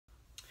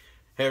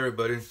Hey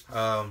everybody,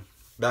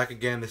 back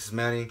again. This is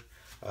Manny.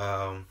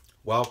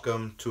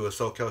 Welcome to a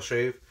SoCal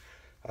Shave.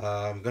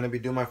 I'm gonna be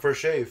doing my first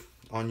shave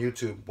on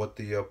YouTube with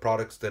the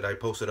products that I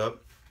posted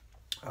up.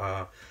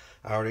 I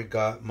already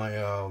got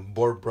my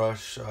board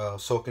brush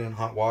soaking in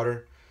hot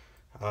water.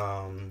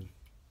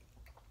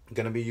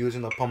 Gonna be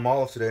using the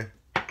Palmolive today,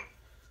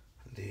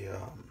 the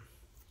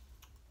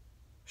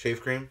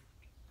shave cream,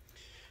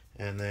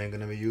 and then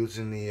gonna be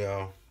using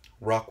the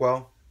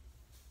Rockwell,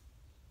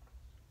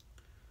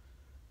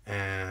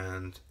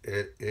 and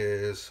it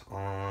is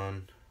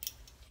on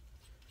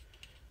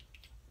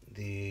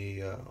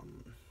the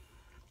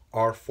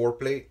R4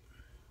 plate.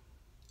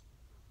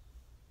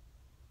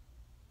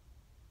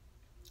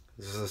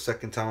 This is the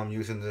second time I'm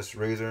using this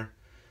razor.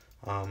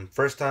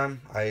 First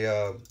time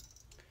I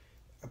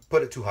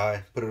put it too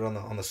high, put it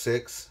on the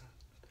 6.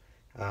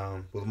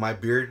 With my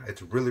beard,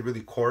 it's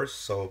really coarse.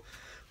 So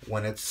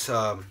when it's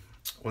when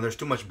there's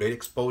too much blade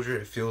exposure,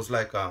 it feels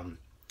like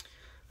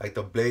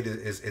the blade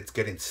it's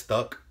getting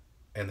stuck,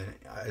 and then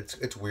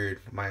it's weird.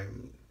 My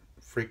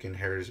freaking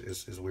hair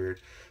is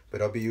weird.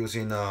 But I'll be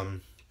using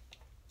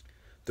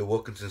the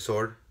Wilkinson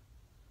Sword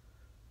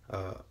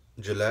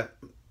Gillette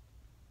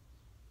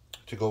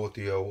to go with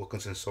the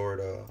Wilkinson Sword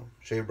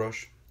shave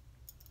brush.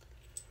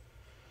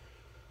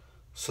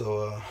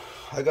 So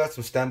I got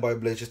some standby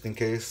blades just in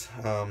case.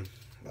 I'm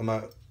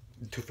not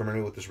too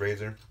familiar with this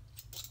razor,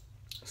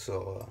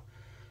 so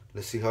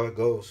let's see how it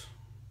goes.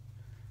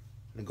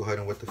 Let me go ahead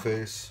and wet the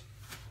face.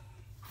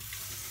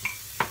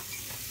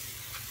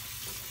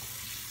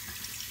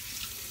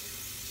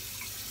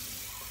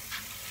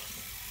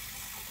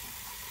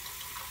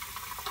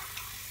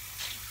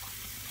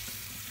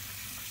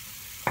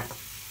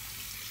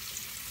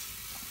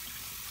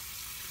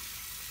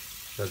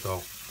 Let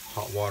the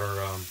hot water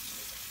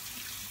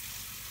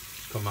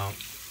come out.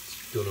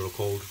 It's still a little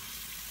cold.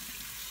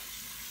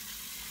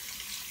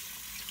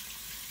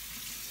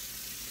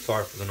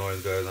 Sorry for the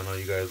noise, guys. I know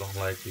you guys don't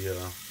like the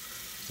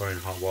running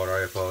hot water.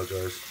 I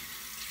apologize.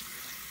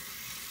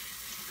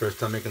 First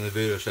time making the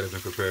video, should have been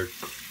prepared.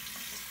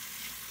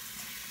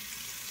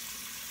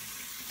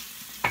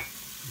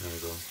 There we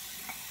go.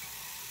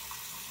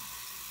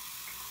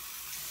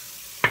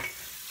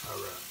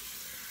 Alright.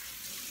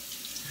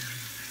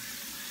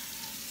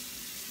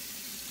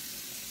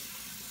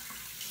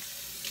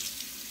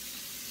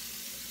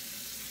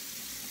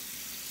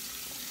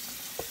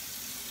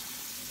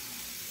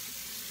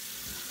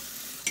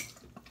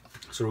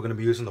 So we're going to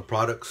be using the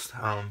products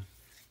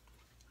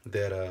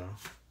that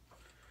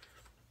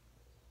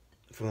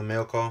from the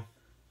mail call.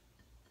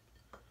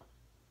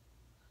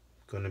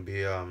 Going to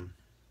be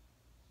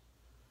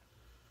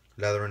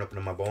lathering up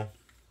into my bowl.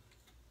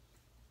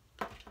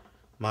 I'm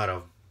not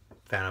a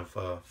fan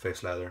of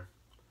face lather.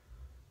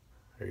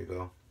 There you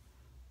go.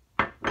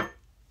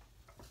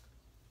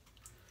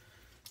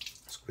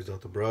 Squeeze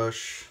out the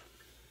brush.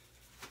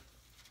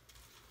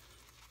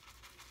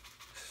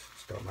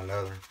 Start my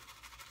lather.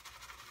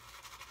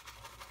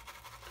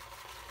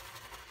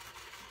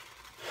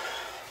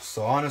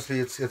 So honestly,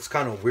 it's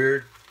kind of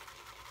weird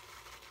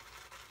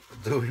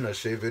doing a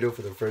shave video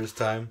for the first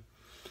time,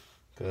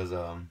 because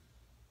I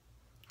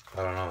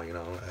don't know,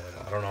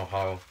 I don't know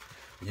how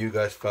you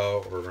guys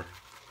felt or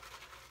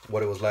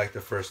what it was like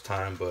the first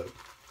time, but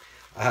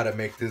I had to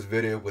make this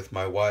video with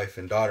my wife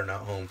and daughter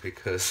not home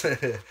because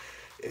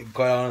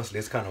quite honestly,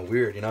 it's kind of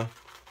weird, I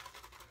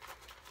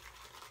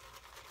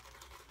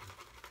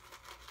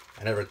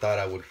never thought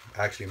I would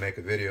actually make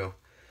a video,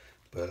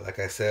 but like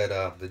I said,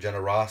 the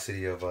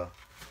generosity of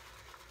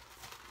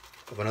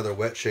another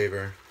wet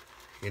shaver,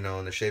 in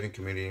the shaving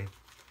community,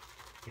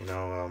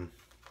 I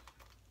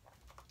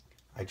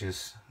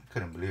just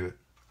couldn't believe it.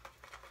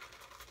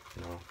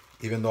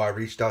 Even though I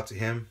reached out to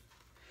him,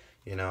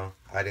 I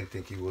didn't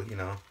think he would,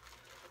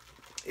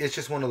 it's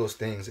just one of those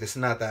things. It's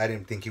not that I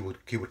didn't think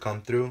he would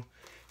come through.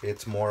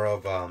 It's more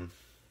of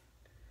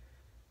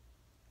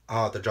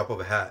at the drop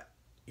of a hat,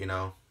 he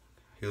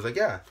was like,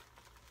 yeah,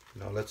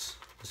 let's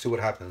see what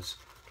happens.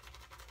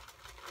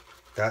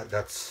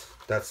 That's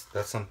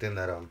something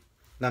that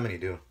not many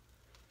do.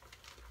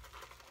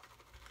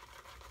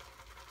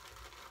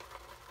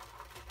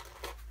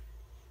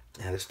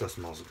 Yeah, this stuff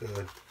smells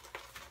good.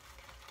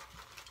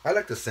 I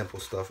like the simple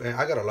stuff, and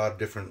I got a lot of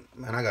different,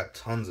 man, I got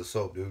tons of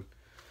soap, dude.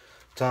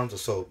 Tons of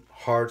soap.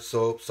 Hard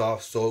soap,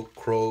 soft soap,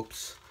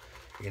 Cropes,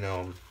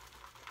 I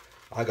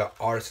got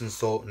artisan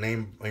soap,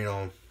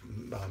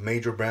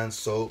 major brand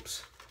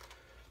soaps.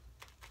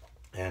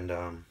 And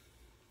I'm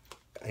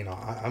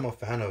a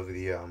fan of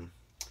the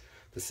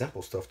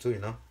simple stuff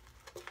too,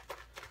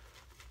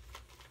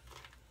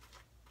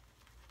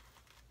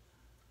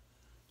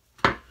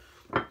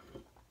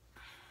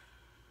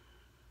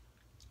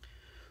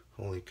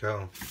 Holy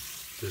cow,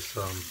 this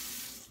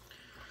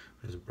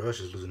brush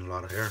is losing a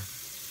lot of hair. Let's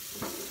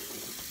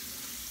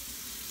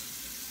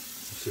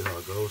see how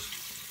it goes.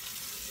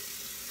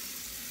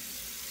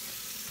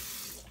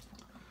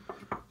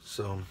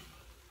 So,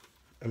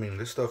 I mean,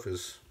 this stuff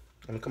is,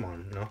 come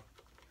on,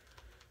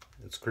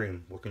 it's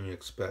cream. What can you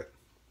expect?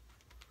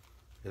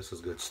 This is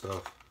good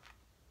stuff.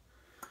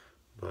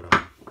 But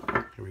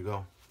here we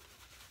go.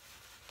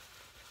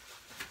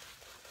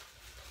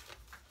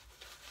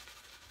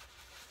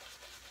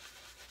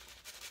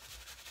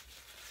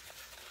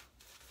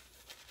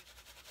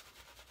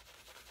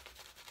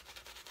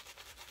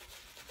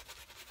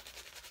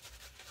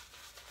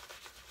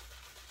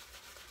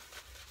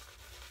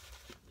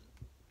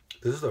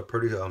 This is a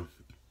pretty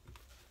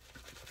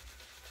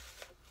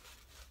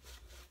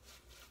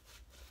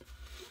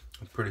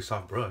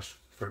soft brush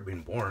for it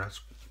being born. That's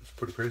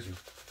pretty crazy.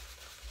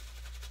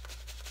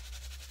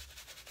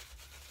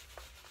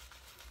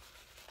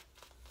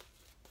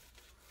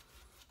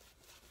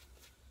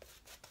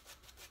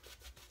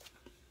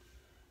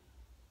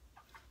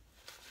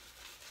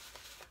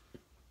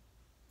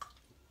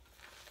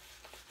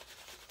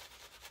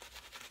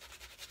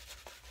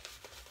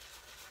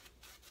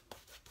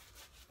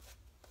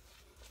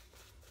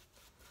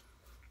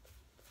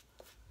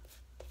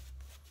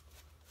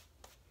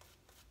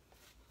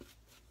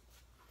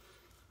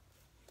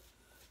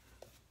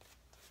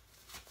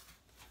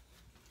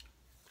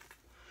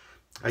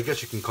 I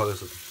guess you can call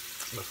this a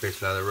face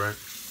lather, right?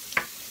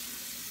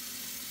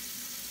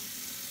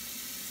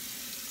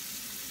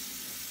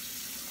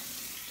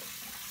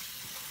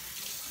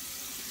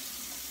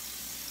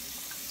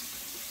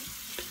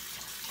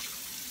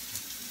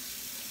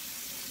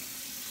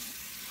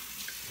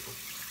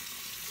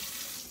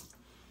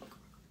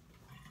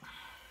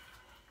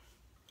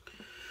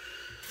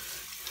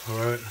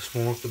 Alright, let's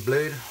warm up the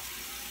blade.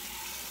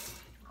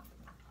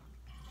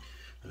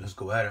 Let's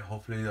go at it.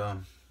 Hopefully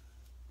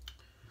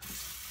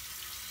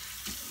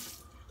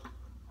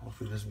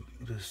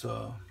this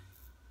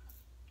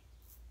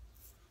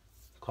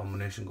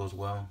combination goes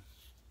well.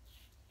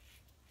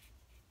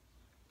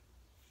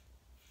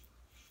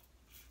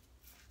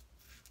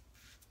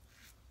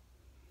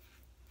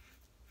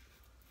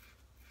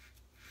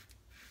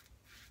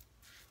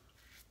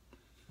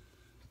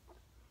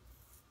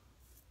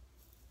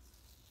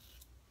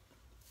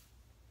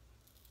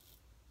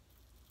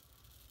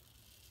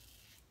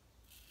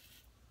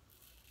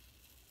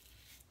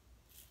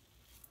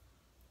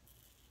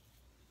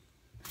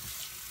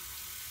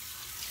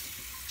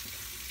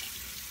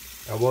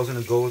 I was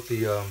gonna go with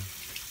the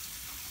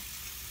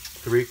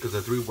 3 because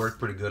the 3 worked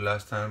pretty good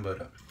last time,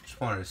 but just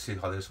wanted to see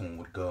how this one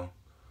would go.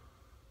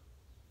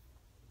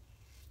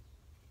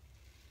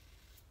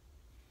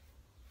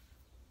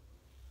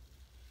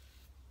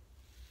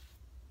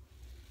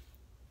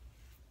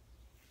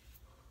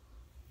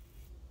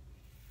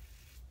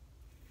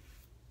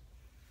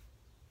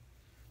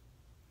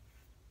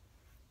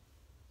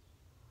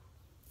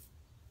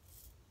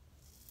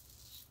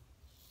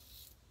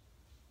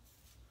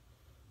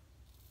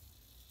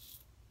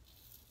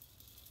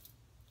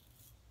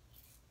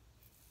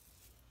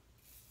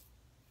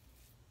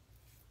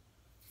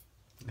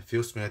 It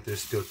feels to me like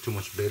there's still too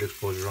much blade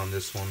exposure on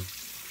this one.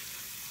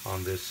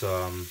 On this,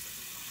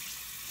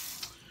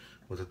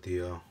 was it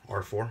the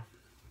R4?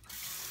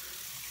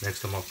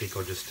 Next time I think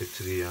I'll just stick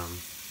to the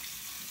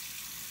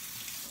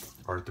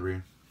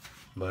R3.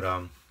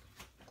 But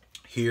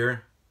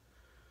here,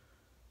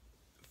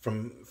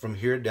 from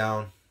here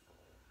down,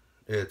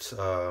 it's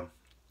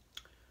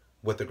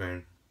with the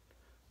grain,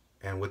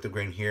 and with the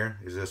grain here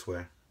is this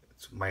way.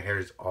 My hair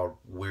is all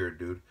weird,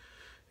 dude,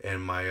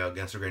 and my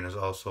against the grain is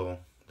also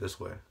this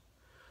way.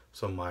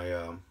 So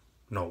my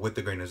no, with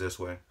the grain is this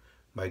way.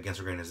 My against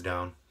the grain is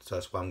down, so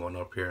that's why I'm going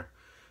up here.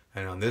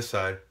 And on this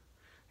side,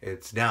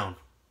 it's down.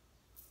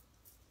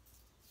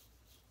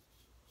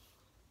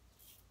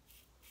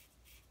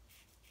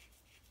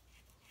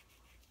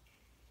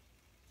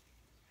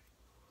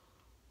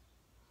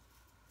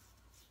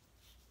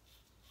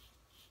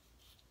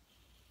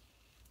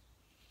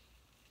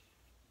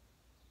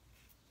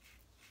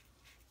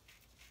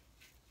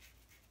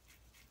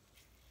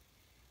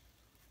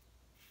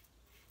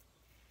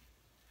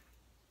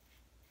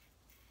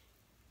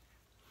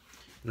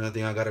 Another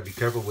thing I gotta be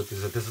careful with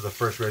is that this is the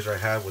first razor I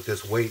have with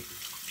this weight,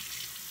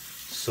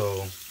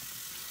 so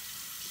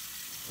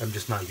I'm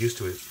just not used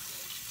to it.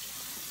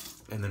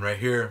 And then right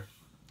here,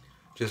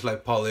 just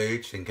like Paul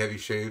H and Kevy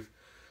Shave,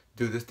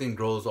 dude, this thing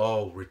grows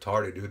all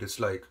retarded, dude. It's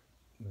like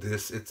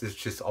this, it's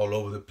just all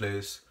over the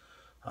place.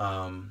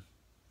 And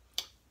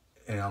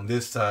on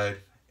this side,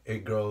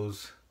 it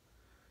grows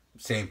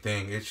same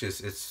thing. It's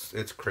just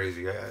it's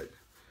crazy.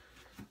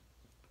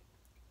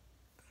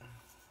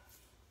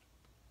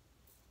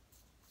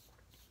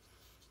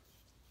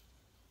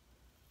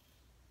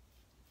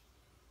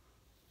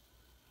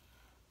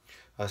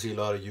 I see a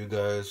lot of you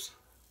guys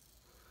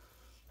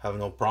have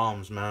no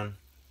problems, man.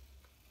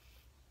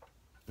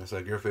 It's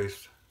like your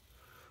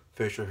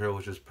facial hair,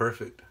 which is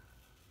perfect.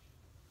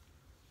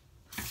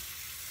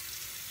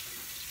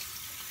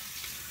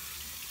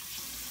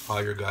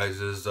 All your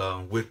guys is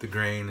with the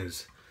grain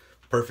is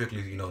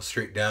perfectly, you know,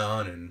 straight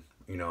down, and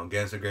you know,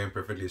 against the grain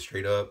perfectly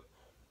straight up.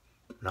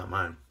 Not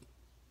mine.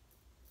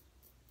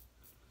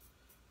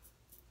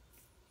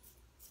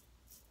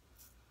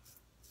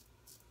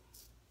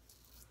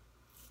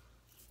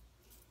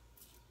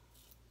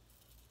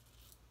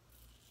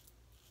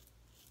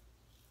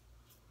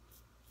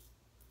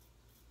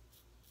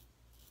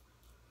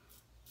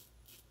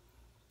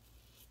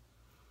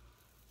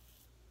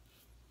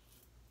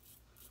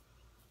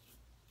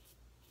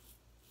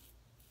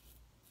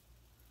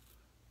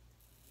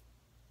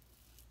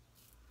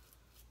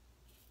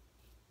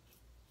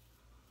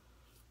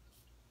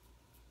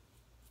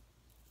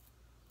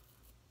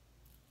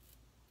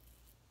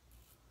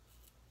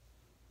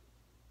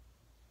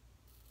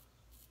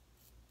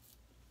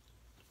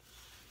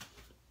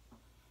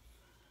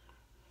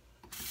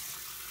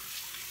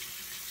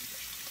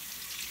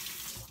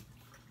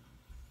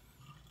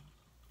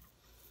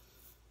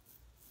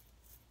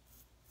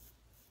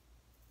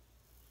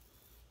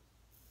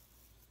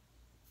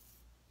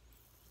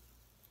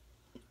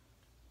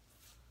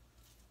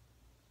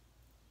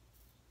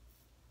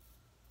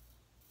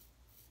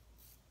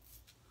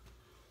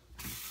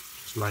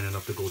 Just lining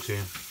up the goatee.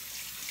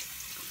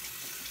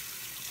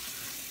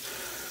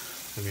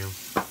 Let me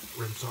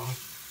rinse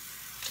off.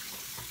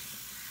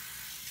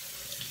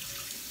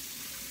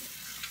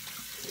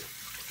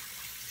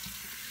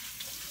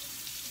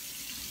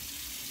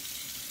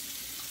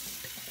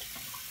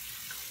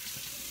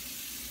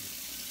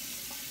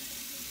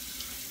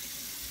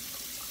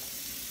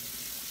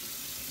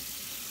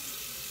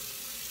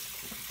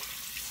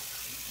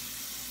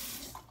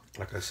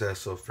 Like I said,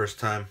 so first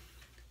time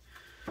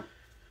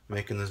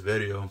making this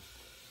video.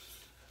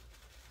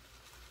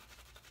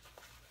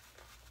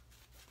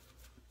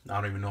 I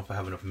don't even know if I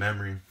have enough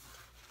memory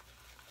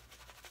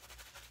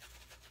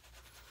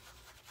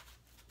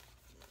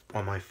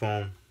on my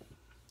phone.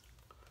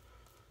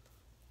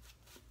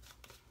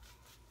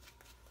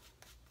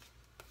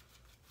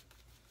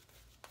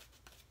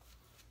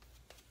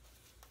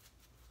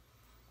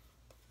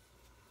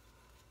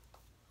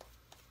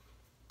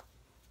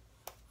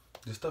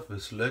 This stuff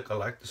is slick. I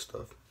like this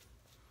stuff.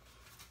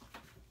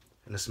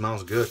 And it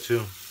smells good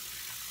too.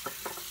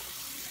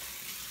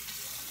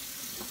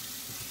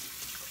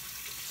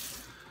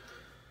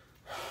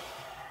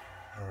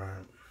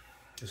 Alright.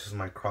 This is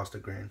my cross the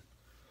grain.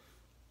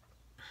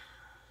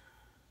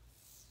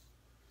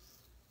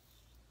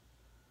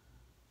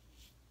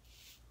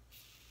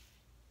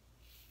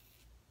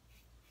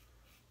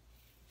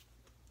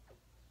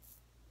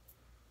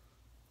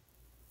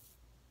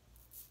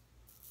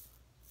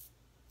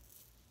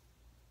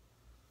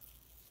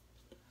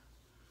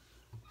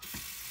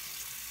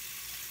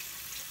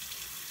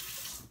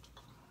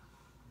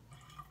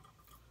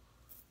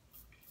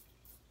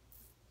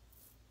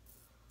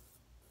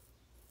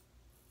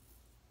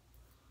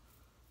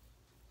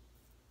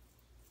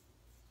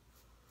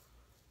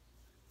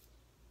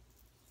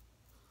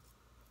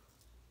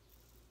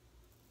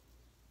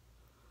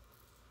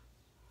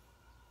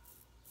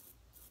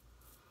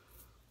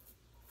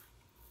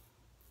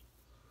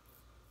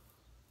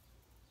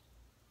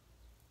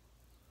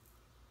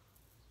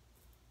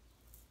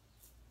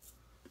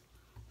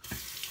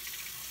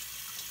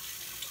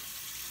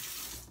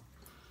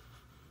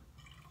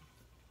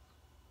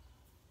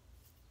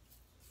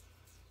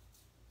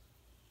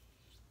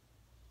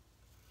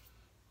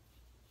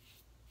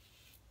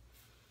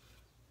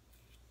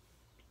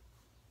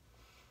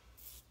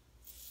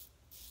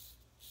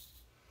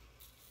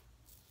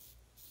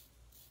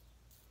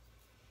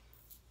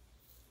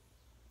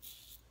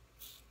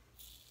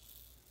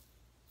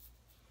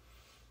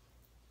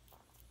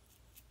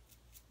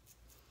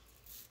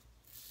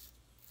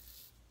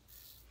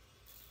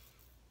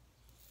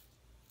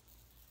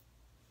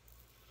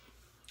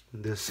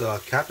 This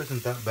cap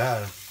isn't that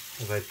bad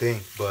as I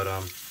think, but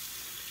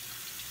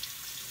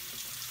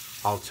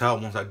I'll tell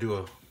once I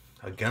do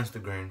against the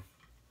grain.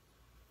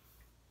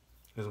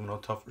 This one I'll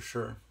tell for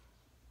sure.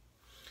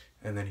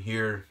 And then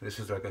here, this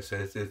is like I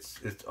said,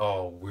 it's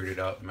all weirded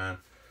out, man.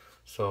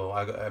 So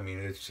I mean,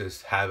 it's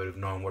just habit of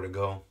knowing where to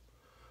go.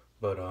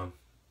 But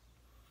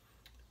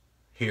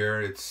here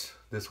it's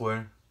this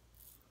way.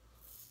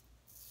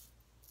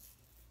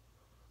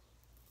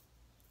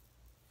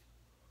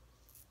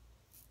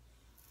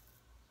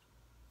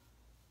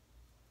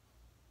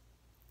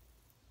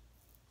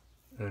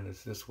 And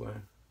it's this way.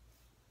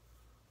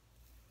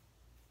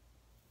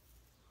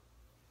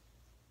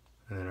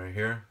 And then right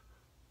here,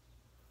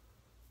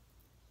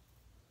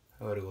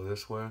 I gotta go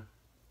this way.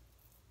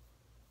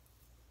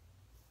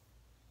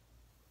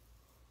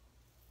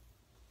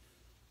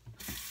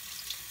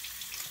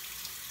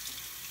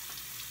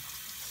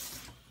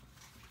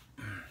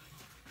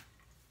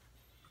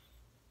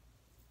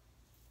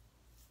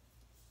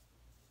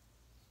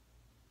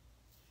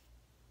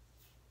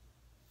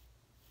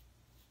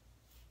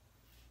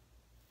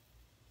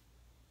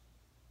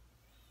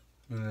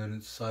 And then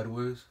it's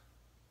sideways.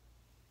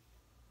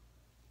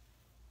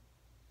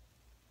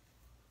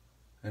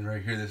 And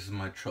right here, this is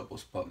my trouble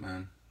spot,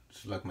 man.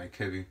 This is like my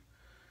Kevy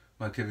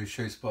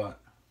shade spot.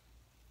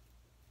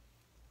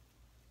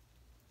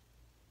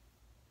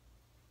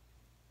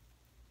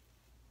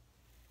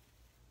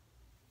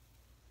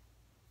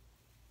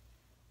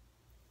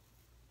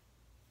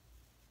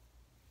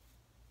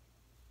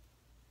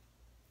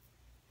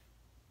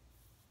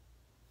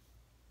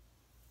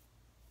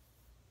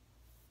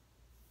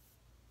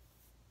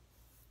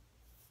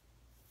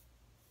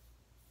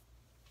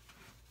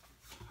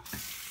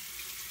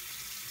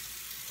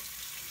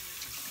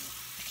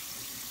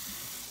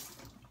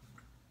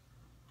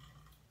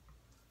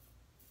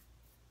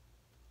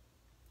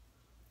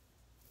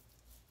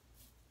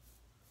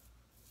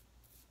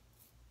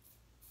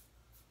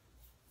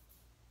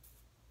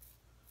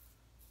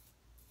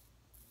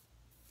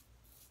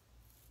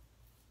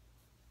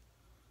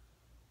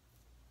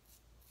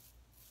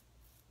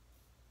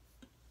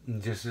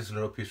 And just this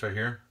little piece right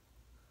here,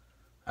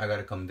 I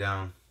gotta come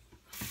down.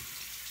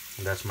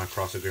 And that's my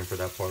cross grain for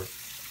that part.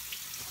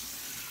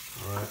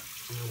 Alright,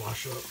 let me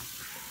wash up.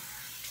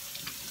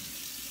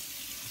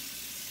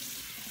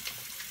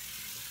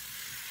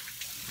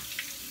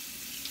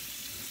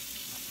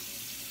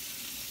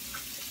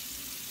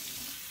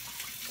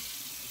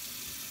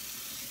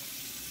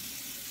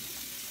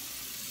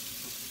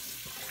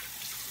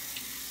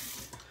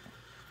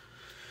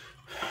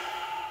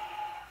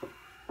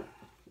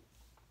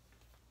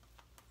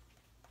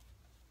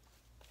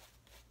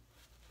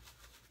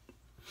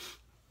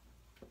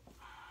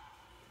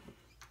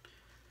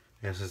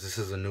 And since this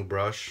is a new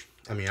brush,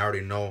 I mean, I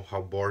already know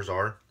how bores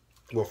are.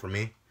 Well, for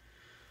me,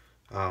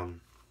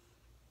 um,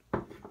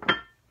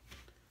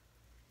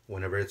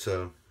 whenever it's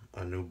a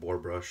new bore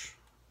brush,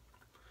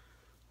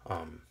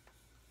 um,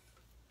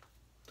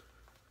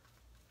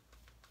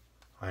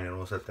 I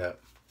notice that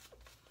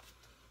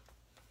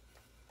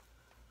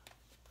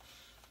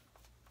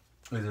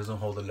it doesn't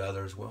hold the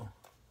leather as well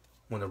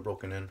when they're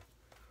broken in.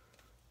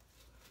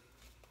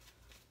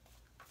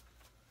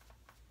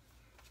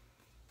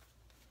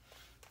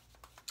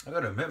 I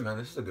gotta admit, man,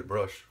 this is a good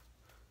brush.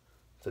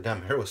 The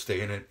damn hair will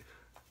stay in it.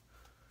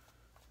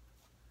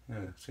 Yeah,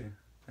 see,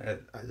 I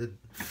did.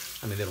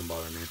 I mean, they don't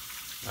bother me.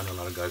 I know a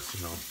lot of guys,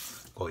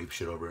 go eat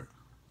shit over it.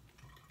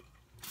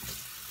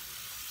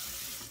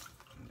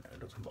 Yeah,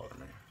 it doesn't bother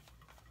me.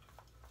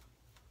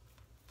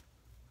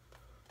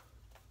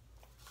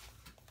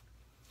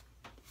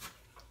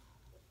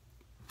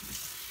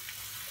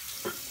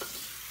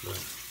 But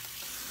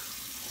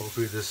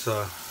hopefully this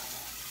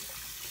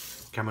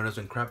camera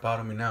doesn't crap out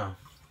on me now.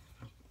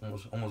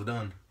 Almost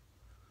done.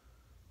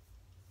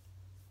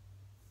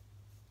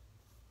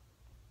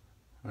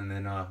 And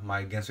then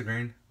my against the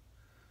grain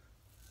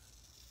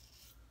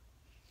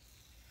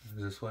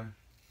is this way.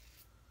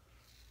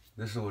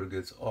 This is what it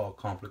gets all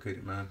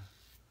complicated, man.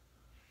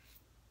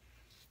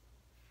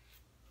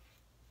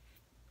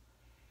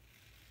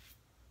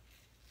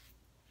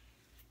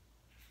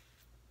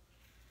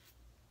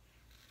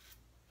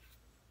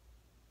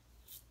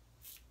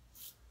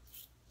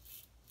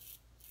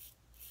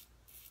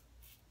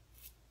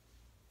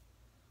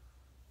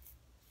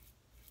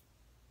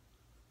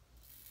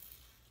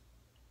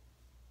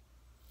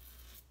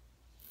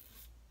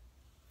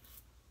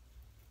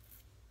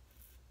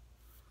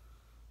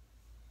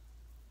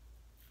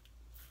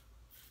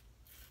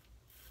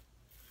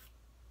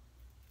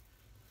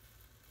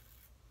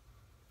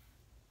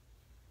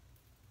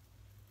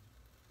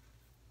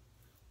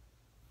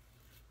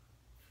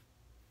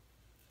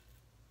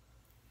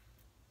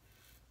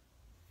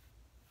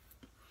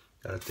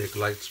 Gotta take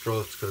light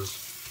strokes because,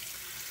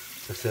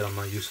 like I said, I'm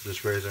not used to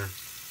this razor.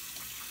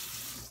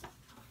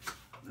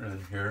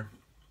 And here.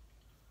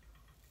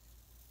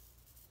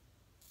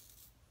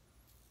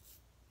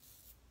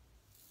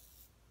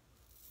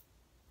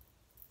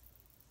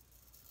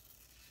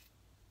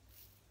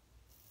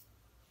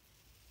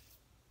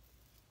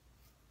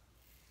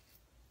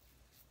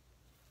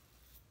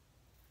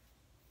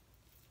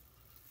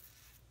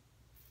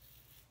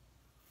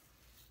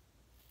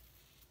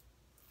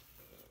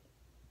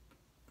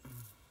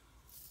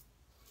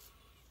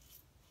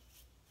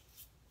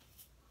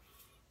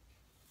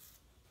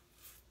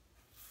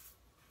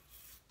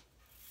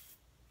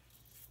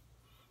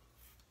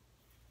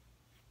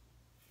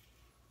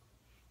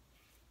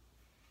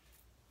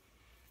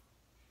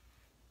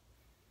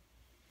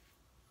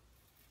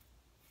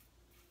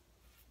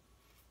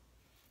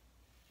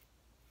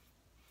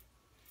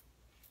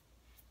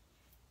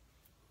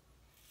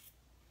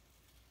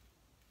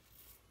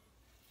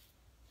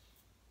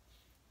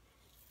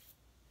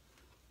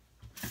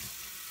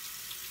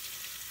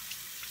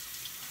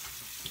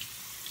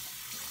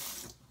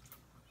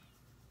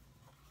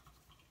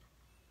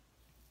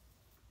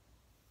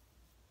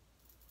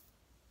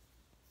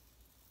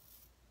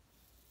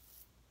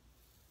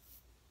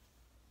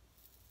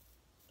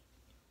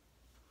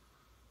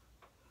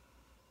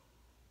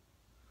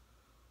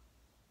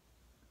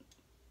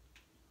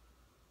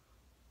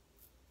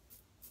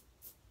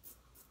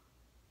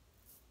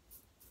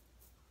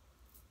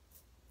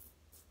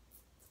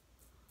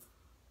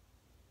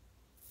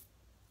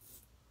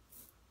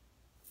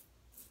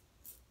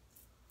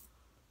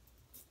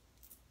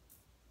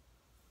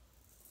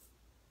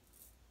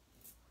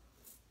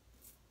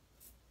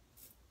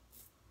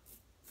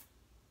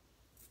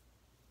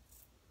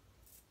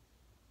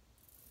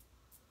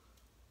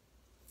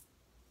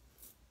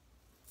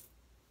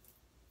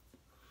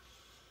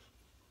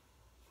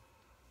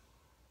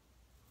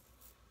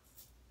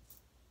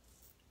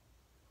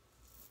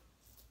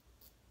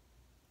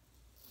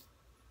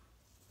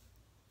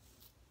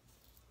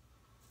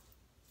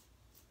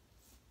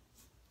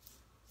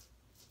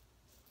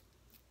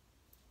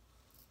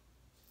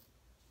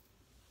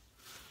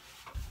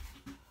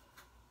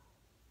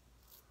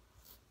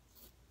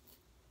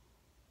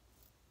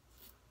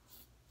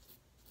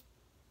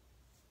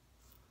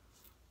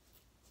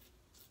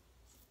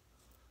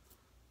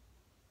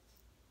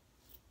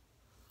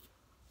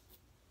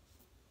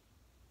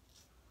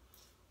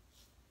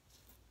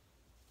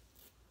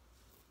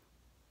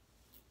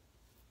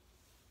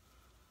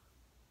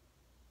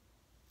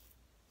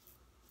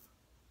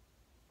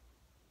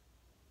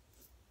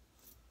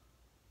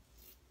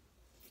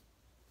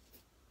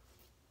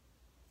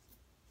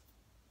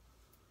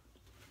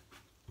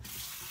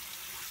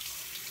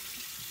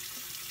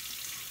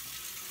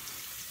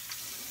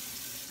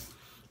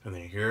 And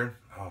then here,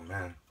 oh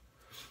man,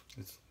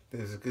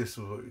 this is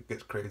what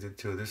gets crazy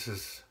too. This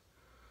is,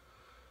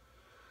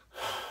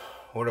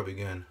 where to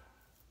begin?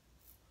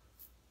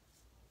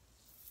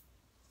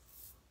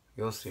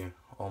 You'll see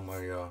all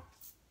my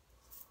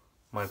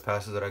my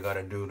passes that I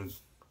gotta do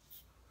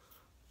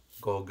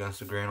go against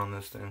the grain on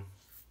this thing.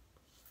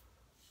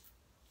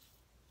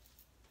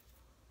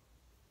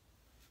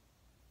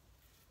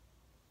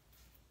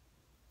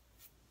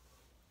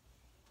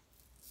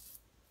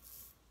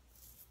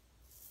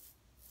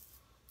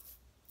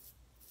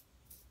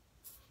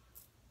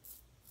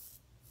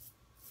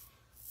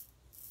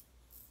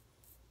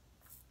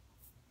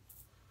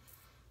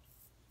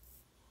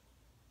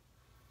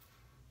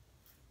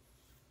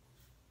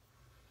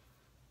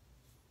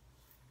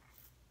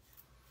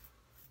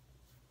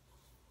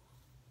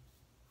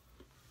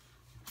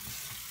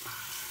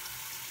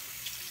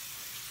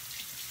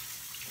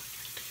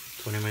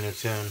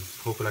 $20 in.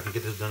 Hopefully I can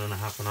get this done in a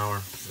half an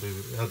hour.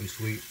 That'll be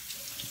sweet.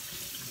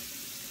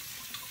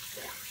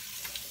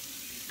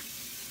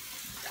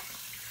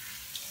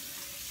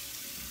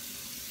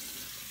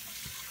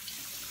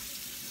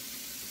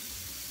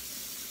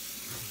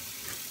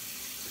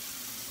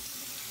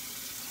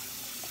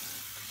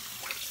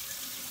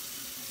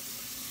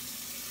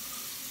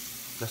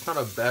 That's not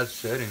a bad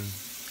setting.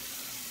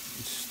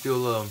 It's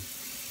still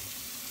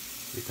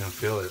you can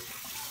feel it.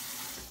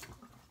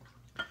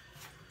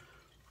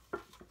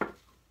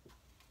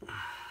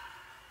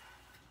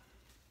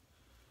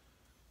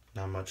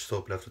 Not much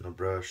soap left in the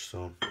brush,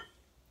 so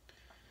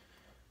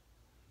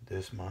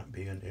this might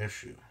be an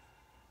issue.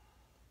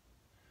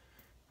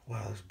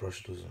 Wow, this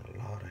brush losing a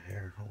lot of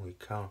hair. Holy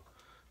cow.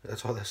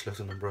 That's all that's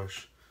left in the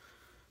brush.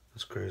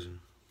 That's crazy.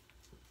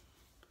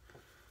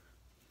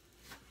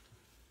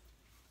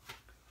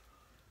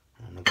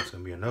 I don't know if that's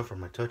gonna be enough for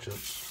my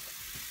touch-ups.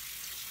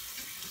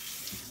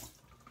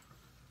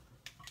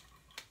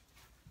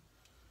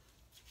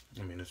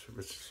 I mean,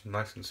 it's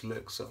nice and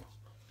slick, so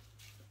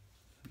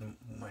we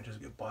might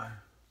just get by.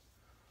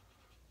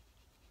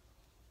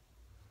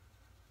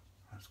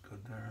 That's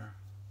good there.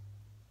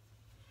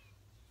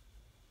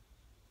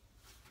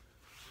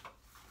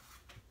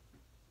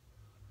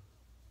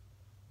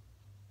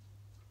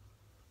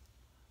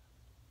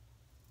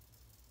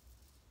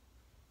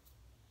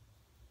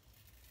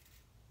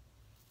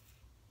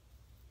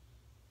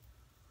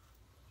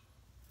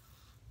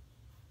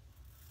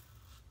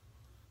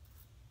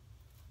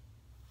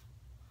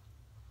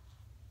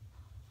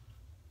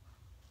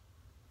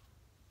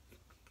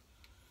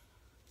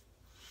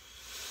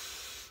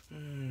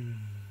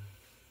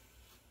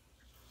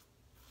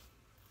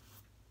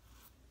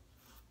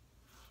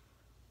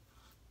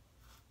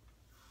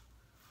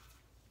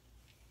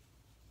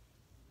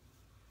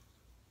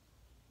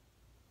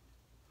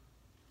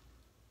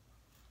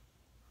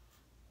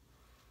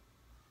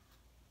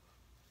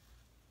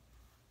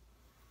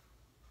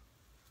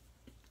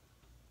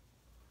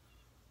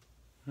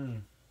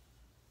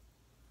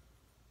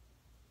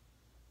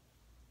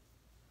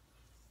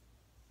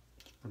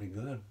 It's pretty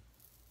good.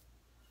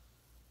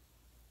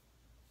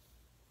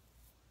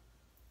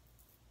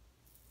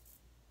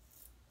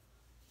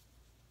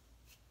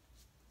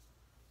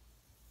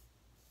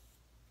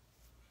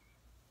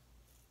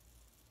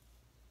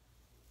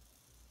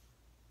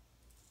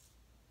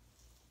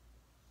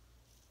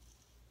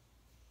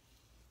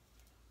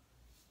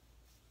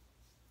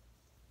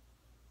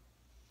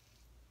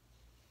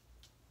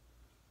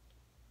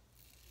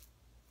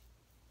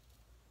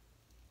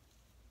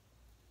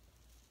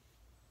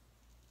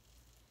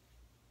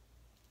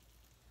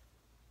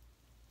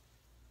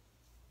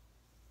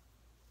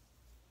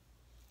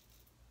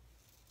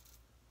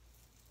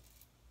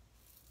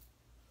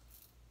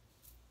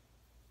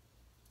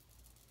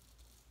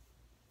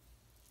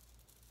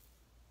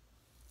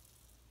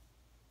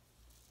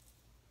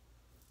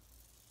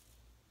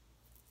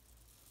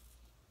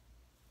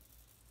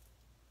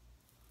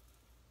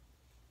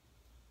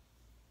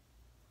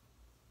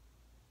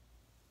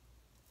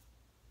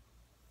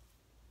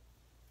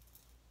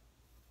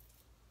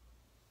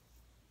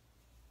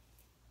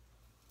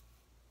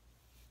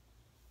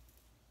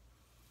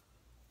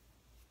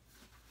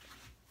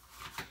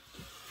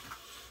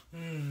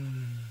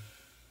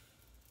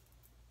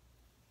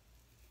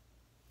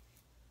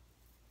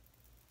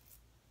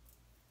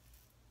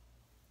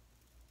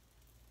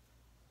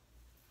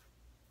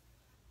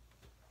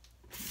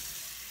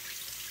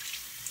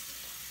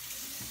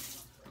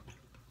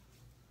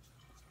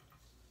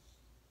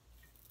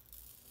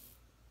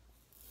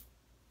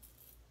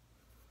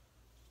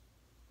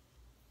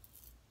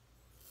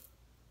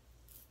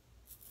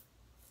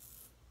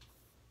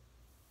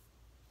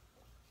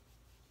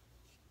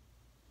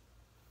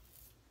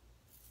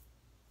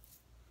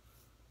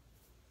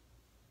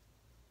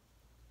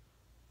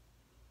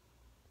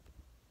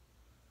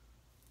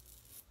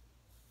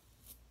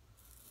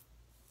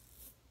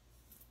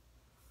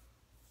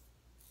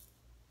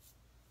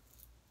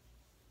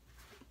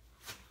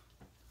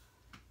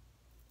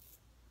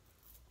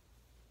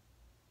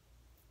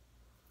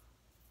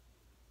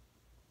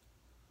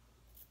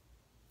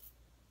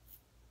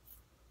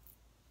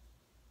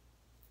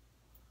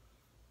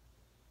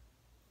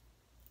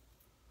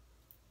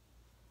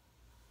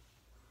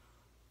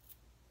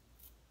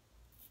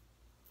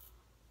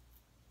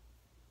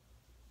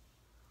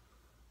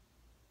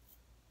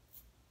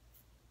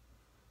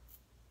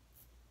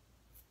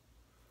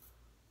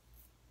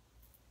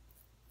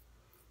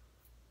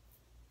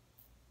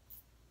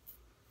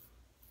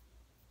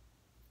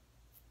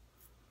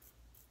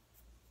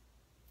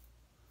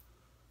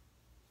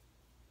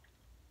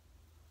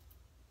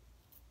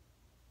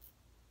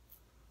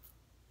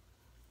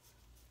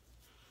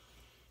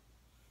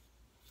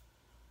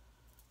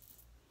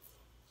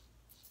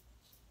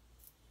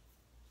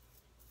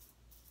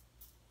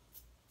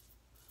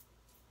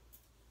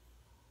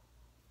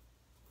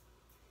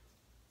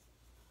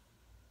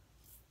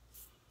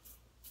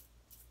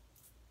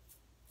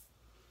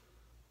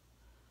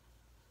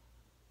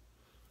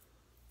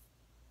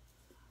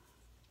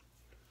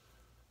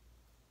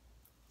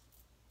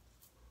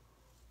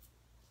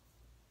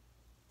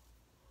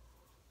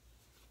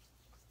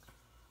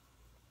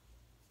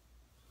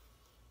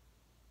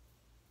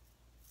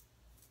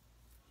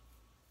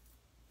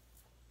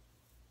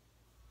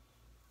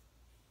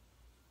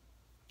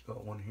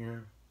 Got one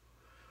here,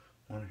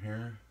 one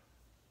here.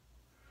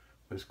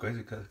 But it's crazy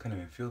because I can't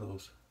even feel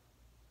those.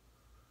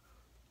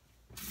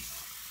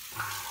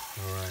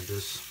 Alright,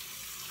 this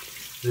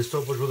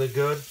soap was really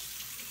good,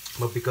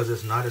 but because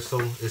it's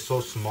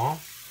so small,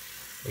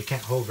 it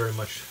can't hold very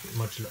much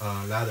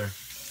lather.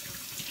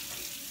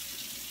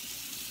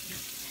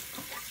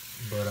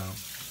 But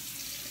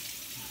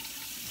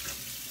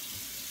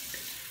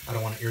I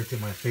don't want to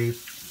irritate my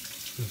face.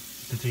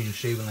 Continue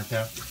shaving like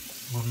that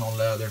with no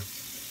lather.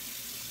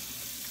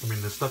 I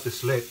mean, the stuff is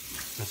slick.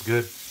 That's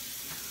good.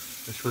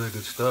 It's really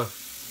good stuff.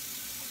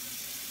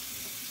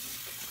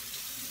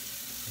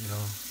 You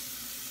know,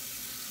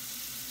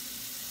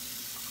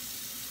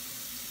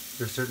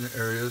 there's certain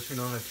areas, you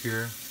know, like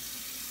here.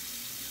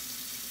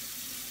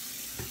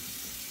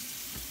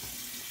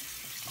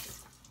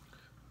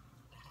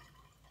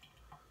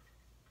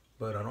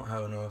 But I don't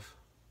have enough.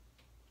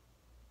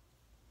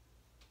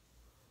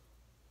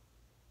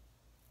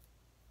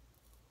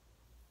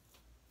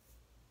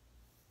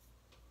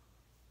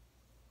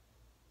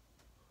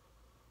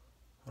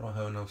 I don't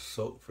have enough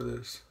soap for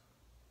this.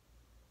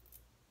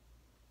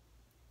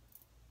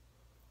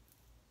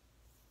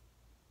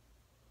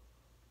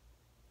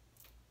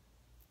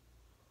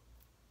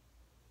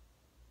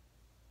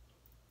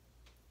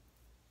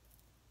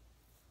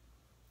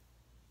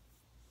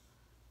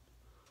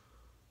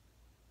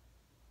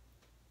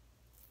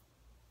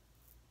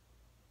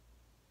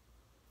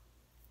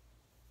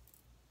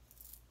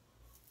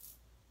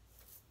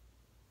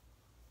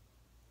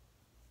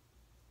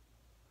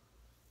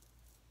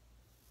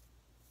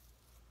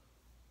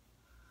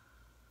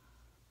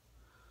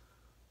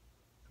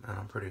 Man,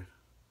 I'm pretty.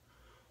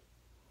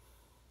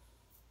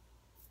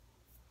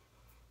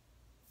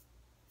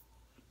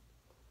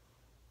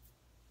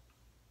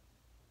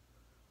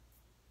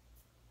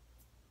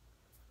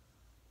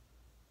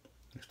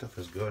 This stuff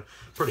is good.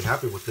 Pretty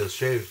happy with this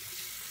shave.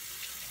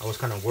 I was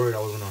kind of worried I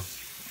was gonna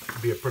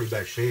be a pretty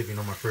bad shave, you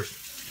know, my first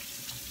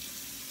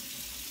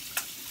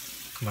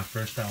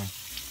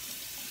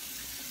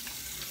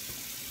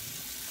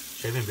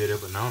shaving video,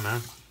 but no,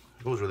 man,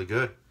 it was really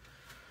good.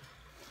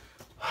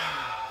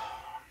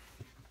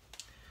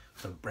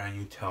 It's a brand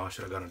new towel. I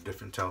should have gotten a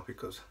different towel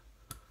because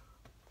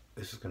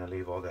this is gonna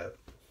leave all that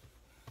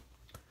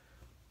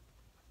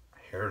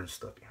hair and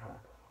stuff behind.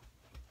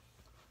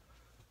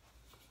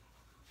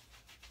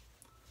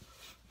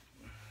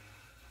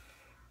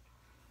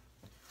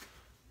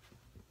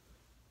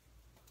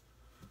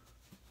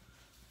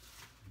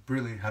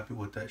 Really happy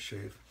with that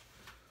shave.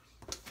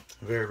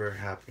 Very, very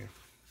happy.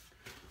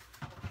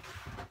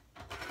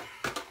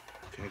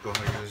 Okay, go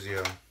ahead and use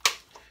the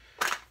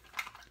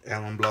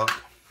Allen block.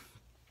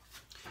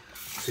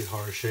 See how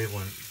our shave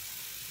went.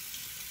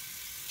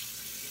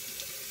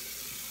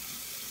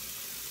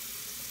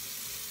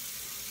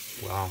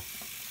 Wow,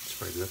 it's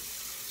pretty good.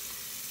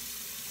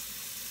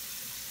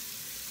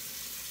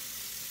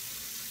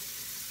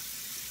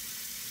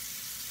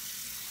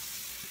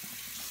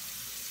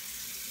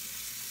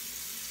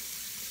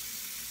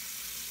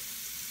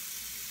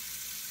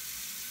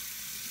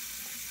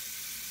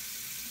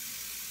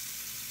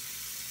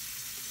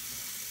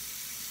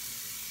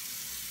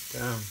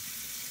 Damn,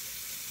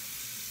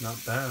 not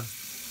bad.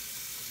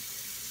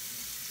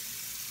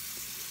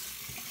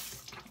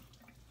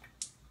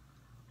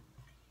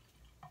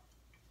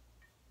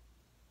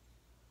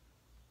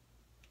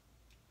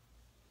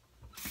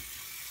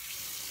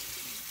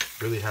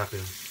 Really happy,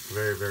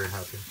 very, very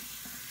happy.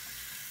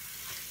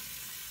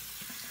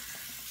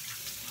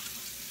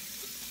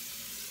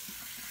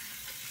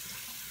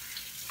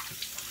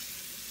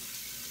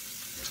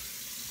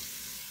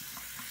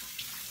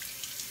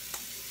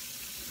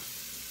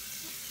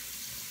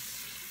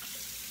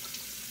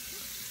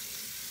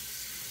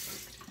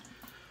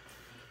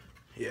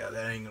 Yeah,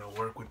 that ain't gonna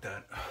work with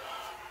that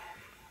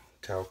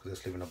towel because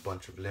it's leaving a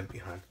bunch of lint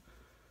behind.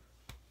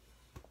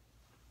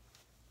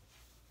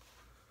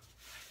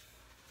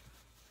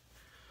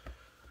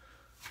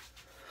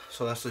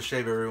 So that's the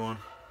shave, everyone.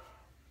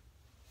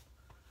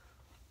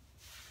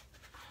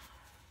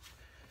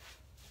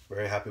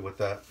 Very happy with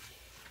that.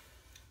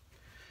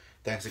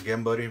 Thanks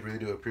again, buddy. Really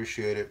do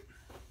appreciate it.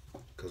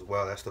 Because,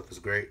 wow, that stuff is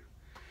great.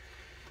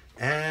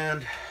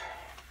 And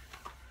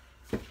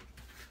let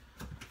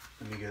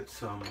me get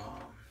some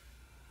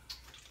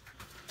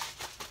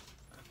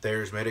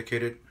Thayer's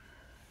medicated.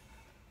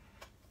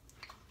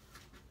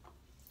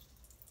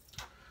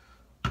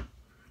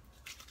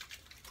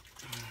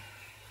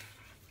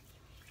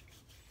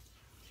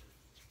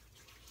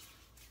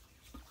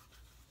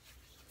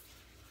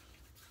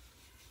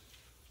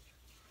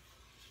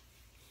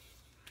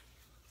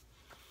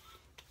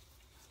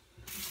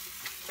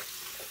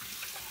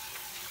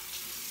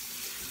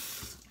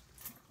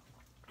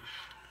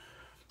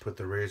 Put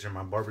the razor on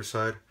my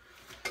Barbicide.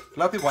 A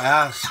lot of people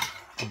ask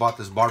about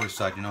this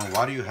Barbicide, you know,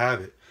 why do you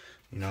have it?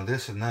 You know,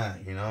 this and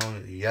that, you know,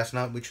 that's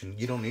not what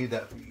you don't need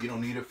that. You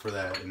don't need it for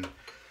that. And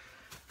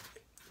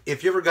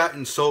if you ever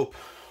gotten soap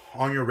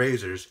on your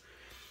razors,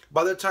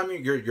 by the time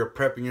you're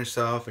prepping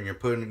yourself and you're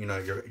putting, you know,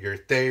 your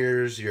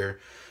Thayer's, your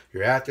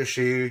your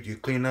aftershave, you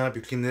clean up,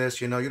 you clean this,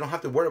 you know, you don't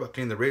have to worry about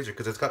cleaning the razor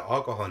because it's got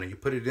alcohol in it. You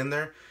put it in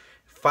there,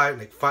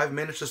 5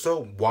 minutes or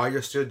so, while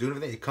you're still doing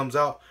everything, it comes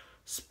out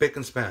spick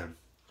and span.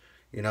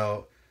 You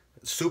know,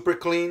 super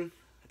clean,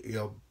 you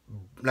know,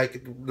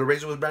 like the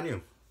razor was brand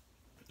new.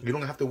 You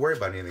don't have to worry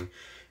about anything.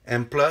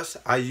 And plus,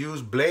 I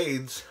use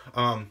blades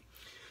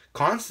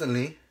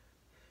constantly,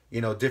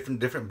 you know,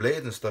 different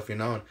blades and stuff, you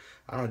know. And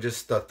I don't know,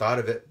 just the thought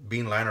of it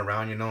being lying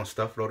around, you know, and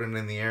stuff floating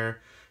in the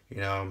air. You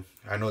know,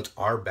 I know it's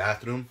our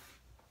bathroom,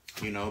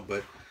 you know,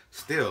 but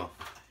still,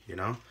 you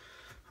know,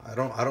 I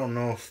don't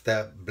know if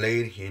that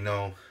blade, you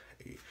know,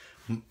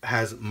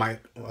 has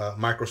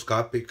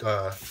microscopic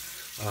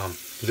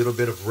little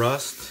bit of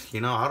rust, you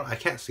know. I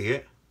can't see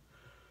it.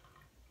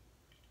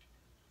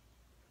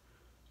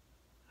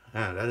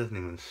 Man, that doesn't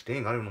even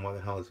sting. I don't even know why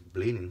the hell it's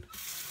bleeding.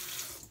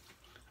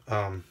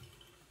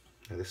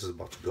 This is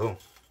about to go.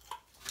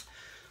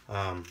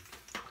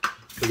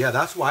 But yeah,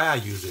 that's why I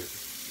use it.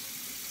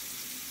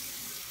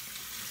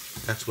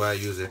 That's why I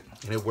use it,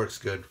 and it works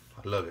good.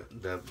 I love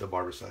it, the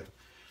Barbicide.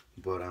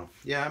 But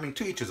yeah, I mean,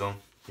 to each his own,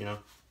 you know.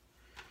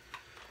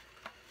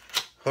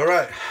 All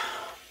right,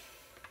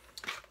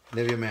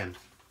 Nivea Man.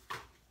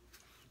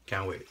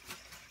 Can't wait.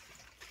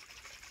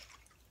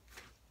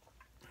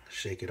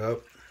 Shake it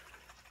up.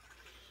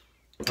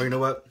 Oh, you know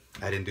what?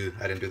 I didn't do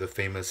the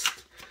famous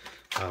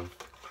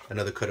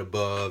Another Cut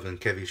Above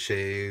and Kevy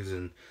Shaves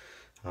and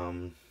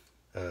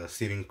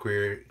Stephen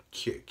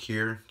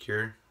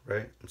Cure,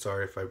 right? I'm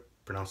sorry if I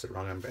pronounced it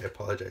wrong. I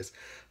apologize.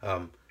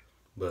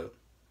 But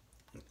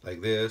like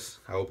this,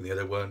 I open the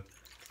other one,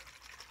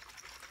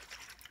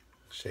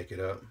 shake it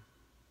up.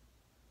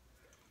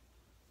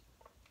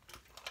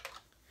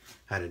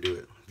 How to do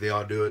it? They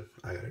all do it.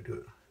 I gotta do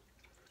it.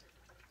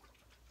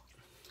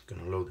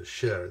 Gonna load the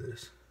shit out of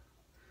this.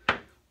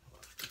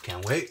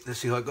 Can't wait. Let's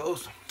see how it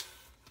goes.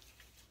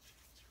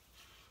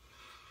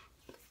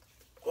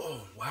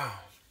 Oh wow!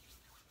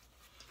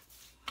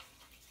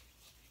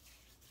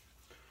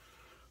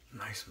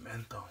 Nice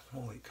menthol.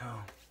 Holy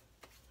cow!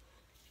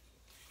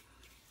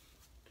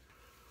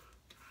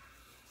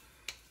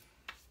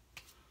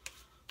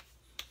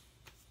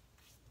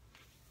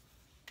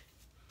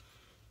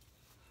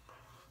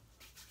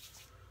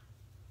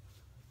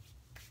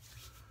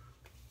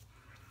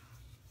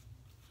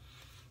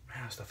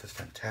 Man, that stuff is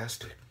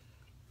fantastic.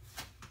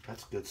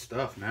 That's good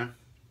stuff, man.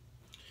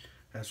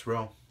 That's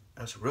real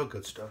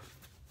good stuff.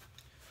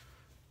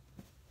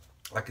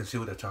 I can see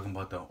what they're talking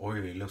about, the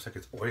oily. It looks like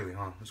it's oily,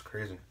 huh? That's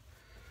crazy.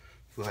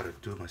 I feel how to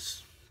do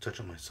touch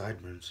on my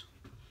sideburns.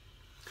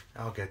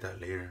 I'll get that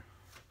later.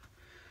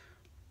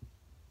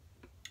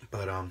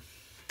 But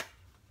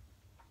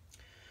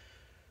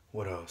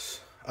what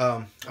else?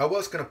 I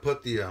was gonna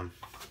put the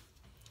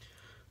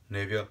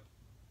Nivea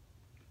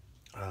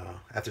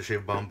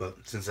aftershave balm, but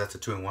since that's a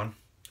 2-in-1,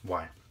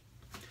 why?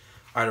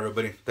 All right,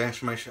 everybody. Thanks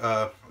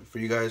for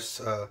you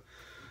guys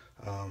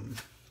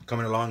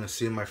coming along and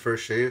seeing my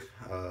first shave.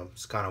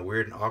 It's kind of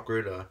weird and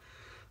awkward.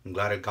 I'm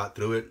glad I got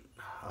through it.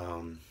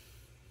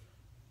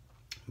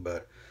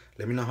 But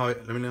let me know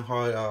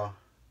how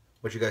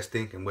what you guys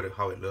think and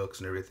how it looks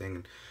and everything.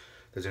 And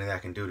if there's anything I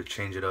can do to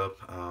change it up.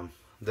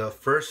 The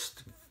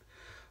first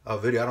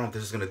video, I don't know if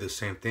this is gonna do the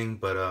same thing,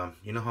 but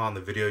you know how on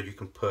the video you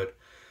can put,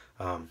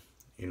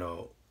 you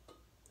know,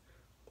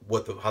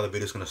 how the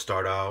video is gonna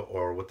start out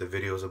or what the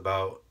video is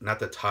about. Not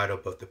the title,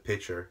 but the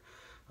picture.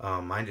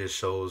 Mine just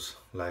shows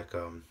like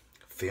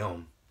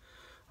film.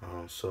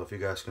 So if you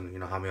guys can, you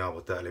know, help me out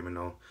with that, let me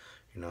know.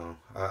 You know,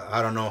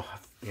 I don't know,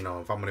 you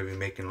know, if I'm gonna be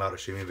making a lot of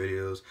shaving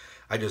videos.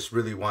 I just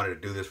really wanted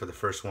to do this for the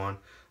first one.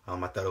 I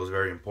thought it was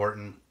very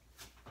important.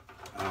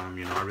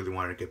 You know, I really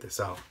wanted to get this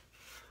out.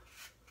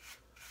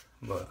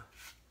 But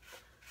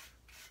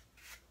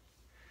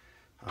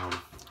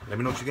let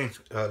me know what you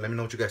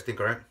guys think.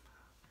 All right.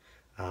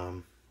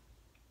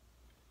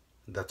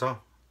 That's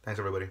all. Thanks,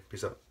 everybody.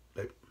 Peace out.